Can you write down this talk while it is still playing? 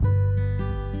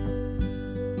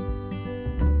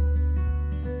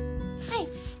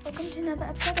another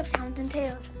episode of Talents and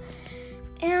Tales.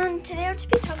 And today I'll just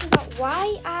be talking about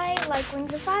why I like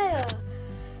Wings of Fire.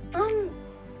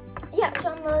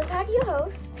 So I'm Lily Pad, your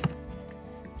host,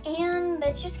 and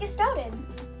let's just get started.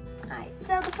 Alright,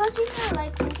 so the first reason I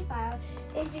like Wings of Fire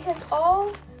is because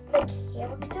all the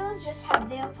characters just have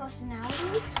their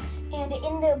personalities, and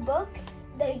in their book,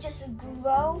 they just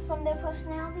grow from their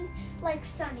personalities. Like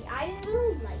Sunny. I didn't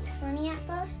really like Sunny at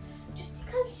first, just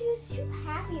because she was too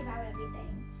happy about everything.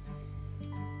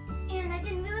 And I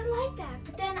didn't really like that.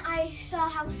 But then I saw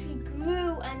how she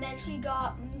grew, and then she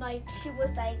got, she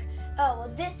was like, oh,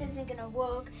 well, this isn't going to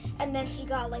work. And then she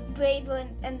got, braver,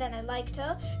 and then I liked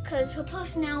her, because her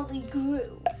personality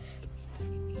grew.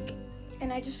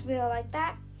 And I just really like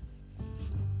that.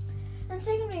 And the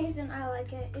second reason I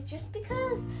like it is just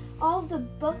because all of the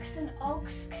books and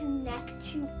arcs connect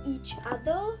to each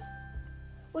other,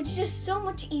 which is just so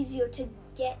much easier to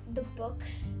get the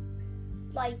books.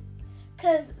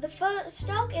 Because the first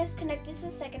arc is connected to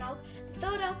the second arc, the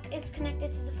third arc is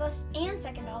connected to the first and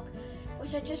second arc,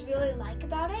 which I just really like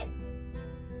about it.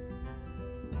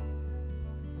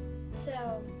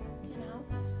 So,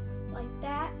 like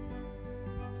that.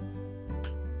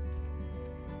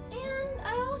 And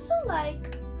I also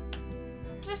like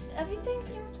just everything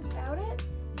pretty much about it.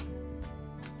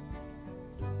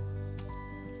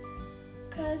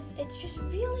 Because it's just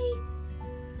really,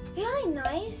 really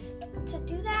nice to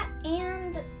do that.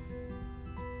 And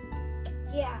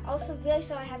yeah, also really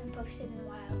sorry I haven't posted in a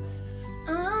while.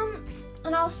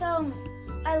 And also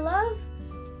I love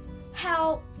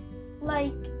how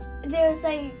there's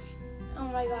oh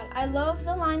my god, I love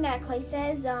the line that Clay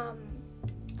says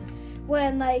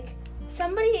when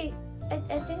somebody, I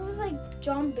think it was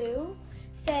John Boo,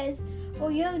 says,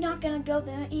 well, you're not gonna go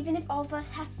there even if all of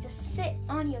us has to sit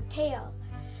on your tail.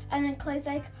 And then Clay's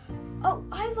like, oh,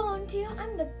 I volunteer,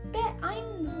 I'm the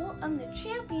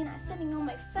champion at sitting on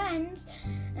my friends.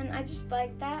 And I just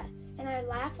like that, and I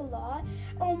laugh a lot.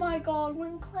 Oh my god,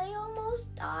 when Clay almost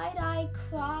died, I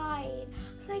cried.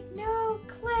 Like, no,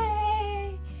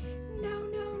 Clay, no.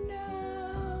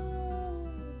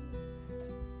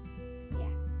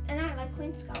 And I like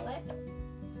Queen Scarlet.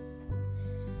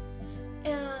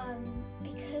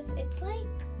 Because it's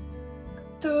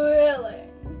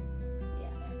thrilling.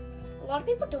 Yeah. A lot of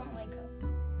people don't like her,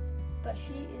 but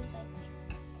she is my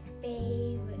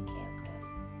favorite character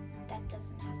that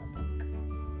doesn't have a book.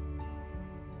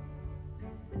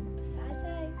 Besides,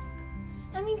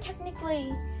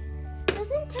 technically,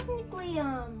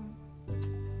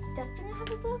 Deathbringer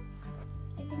have a book?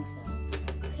 I think so.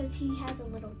 Because he has a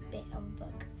little bit of a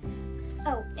book.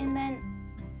 Oh, and then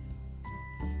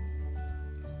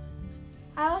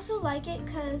I also like it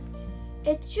because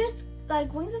it's just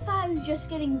Wings of Fire is just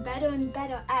getting better and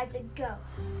better as it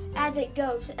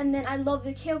goes. And then I love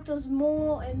the characters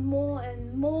more and more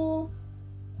and more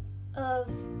of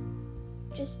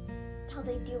just how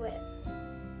they do it.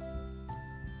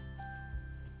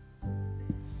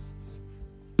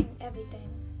 And everything.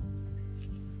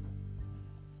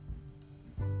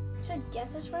 So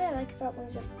yes, that's what I like about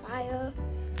Wings of Fire.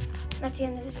 That's the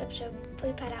end of this episode.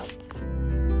 Play Pad out.